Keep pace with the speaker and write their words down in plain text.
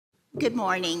Good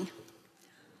morning.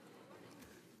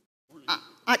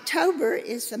 October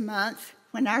is the month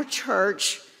when our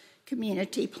church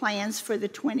community plans for the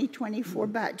 2024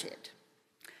 budget.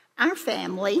 Our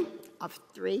family of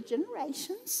 3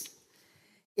 generations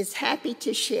is happy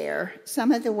to share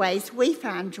some of the ways we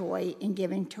find joy in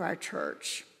giving to our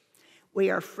church. We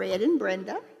are Fred and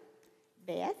Brenda,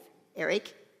 Beth,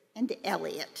 Eric, and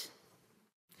Elliot.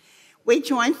 We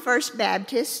joined First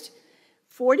Baptist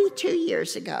 42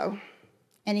 years ago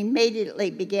and immediately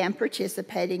began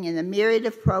participating in the myriad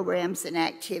of programs and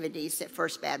activities that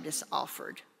First Baptist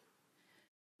offered.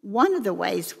 One of the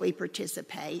ways we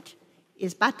participate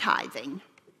is by tithing.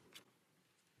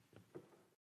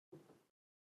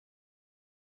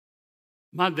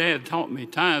 My dad taught me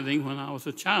tithing when I was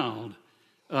a child.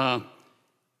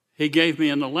 He gave me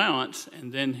an allowance,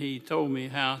 and then he told me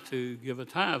how to give a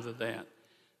tithe of that.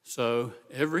 So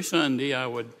every Sunday I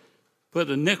would put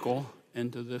a nickel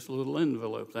into this little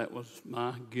envelope. That was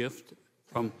my gift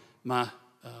from my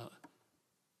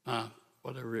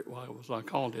whatever it was I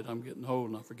called it. I'm getting old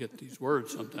and I forget these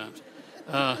words sometimes.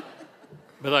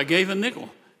 But I gave a nickel,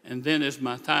 and then as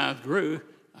my tithe grew,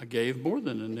 I gave more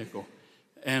than a nickel.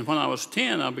 And when I was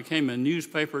 10, I became a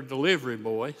newspaper delivery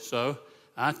boy, so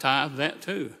I tithed that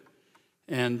too.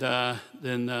 And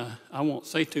then I won't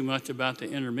say too much about the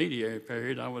intermediary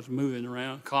period. I was moving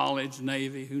around, college,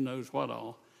 Navy, who knows what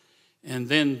all. And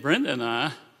then Brenda and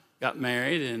I got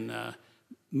married and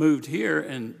moved here,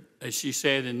 and as she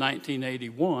said, in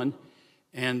 1981.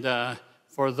 And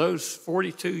for those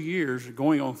 42 years,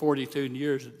 going on 42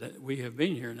 years that we have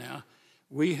been here now,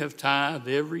 we have tithed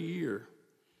every year.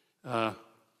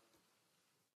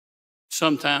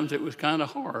 Sometimes it was kind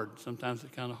of hard.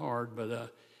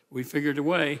 But we figured a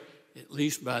way, at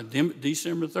least by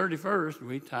December 31st,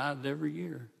 we tithed every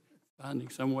year, finding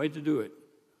some way to do it.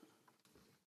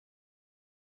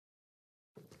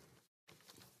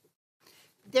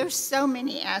 There's so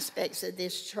many aspects of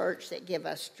this church that give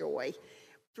us joy.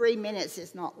 3 minutes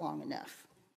is not long enough.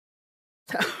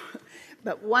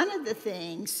 But one of the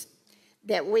things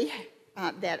that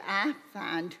I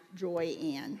find joy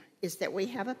in is that we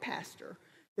have a pastor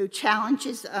who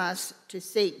challenges us to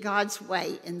seek God's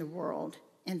way in the world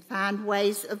and find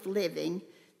ways of living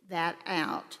that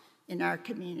out in our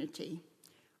community,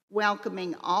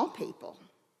 welcoming all people,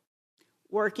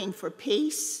 working for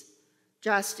peace,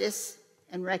 justice,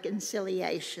 and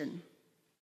reconciliation.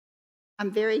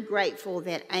 I'm very grateful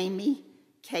that Amy,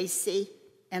 Casey,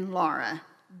 and Laura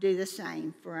do the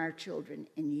same for our children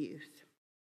and youth.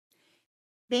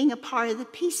 Being a part of the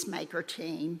Peacemaker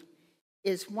team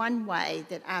is one way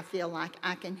that I feel like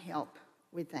I can help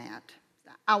with that.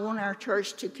 I want our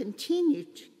church to continue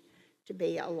to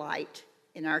be a light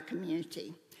in our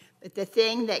community. But the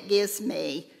thing that gives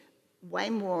me way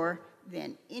more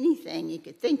than anything you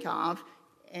could think of,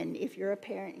 and if you're a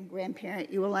parent and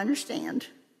grandparent, you will understand,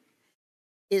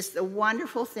 is the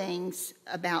wonderful things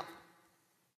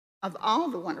of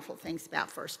all the wonderful things about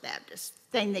First Baptist.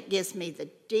 The thing that gives me the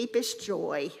deepest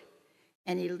joy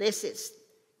and elicits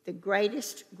the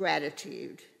greatest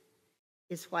gratitude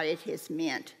is what it has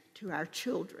meant to our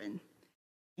children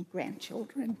and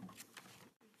grandchildren.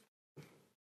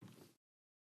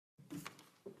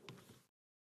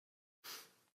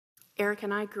 Eric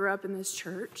and I grew up in this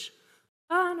church.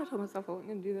 And I told myself I wasn't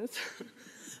going to do this.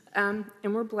 And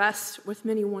we're blessed with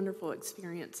many wonderful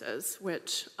experiences,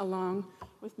 which, along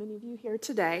with many of you here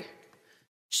today,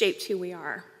 shaped who we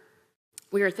are.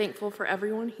 We are thankful for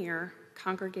everyone here,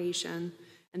 congregation,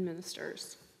 and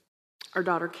ministers. Our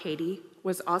daughter Katie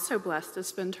was also blessed to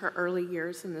spend her early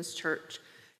years in this church,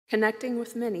 connecting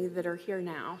with many that are here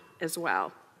now as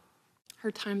well. Her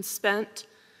time spent,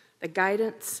 the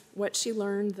guidance, what she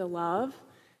learned, the love,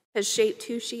 has shaped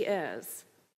who she is,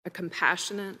 a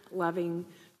compassionate, loving,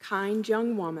 kind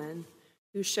young woman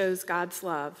who shows God's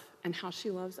love and how she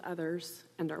loves others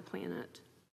and our planet.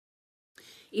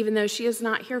 Even though she is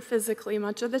not here physically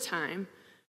much of the time,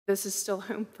 this is still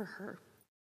home for her.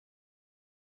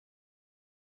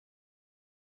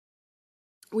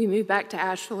 We moved back to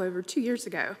Asheville over 2 years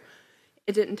ago.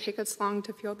 It didn't take us long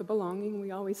to feel the belonging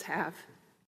we always have.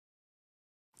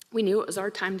 We knew it was our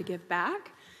time to give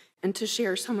back and to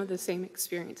share some of the same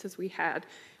experiences we had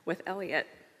with Elliot.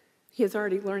 He is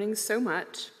already learning so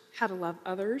much, how to love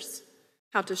others,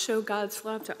 how to show God's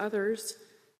love to others,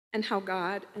 and how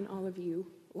God and all of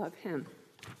you love him.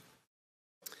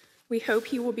 We hope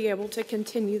he will be able to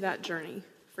continue that journey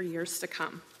for years to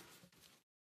come.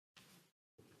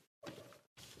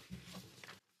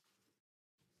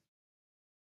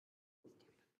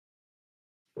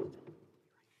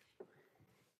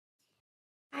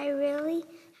 I really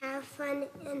have fun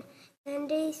in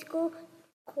Sunday school,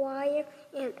 choir,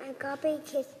 and agape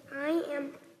kids. I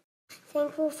am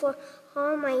thankful for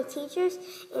all my teachers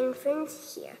and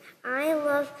friends here. I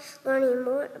love learning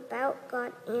more about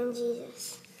God and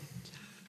Jesus.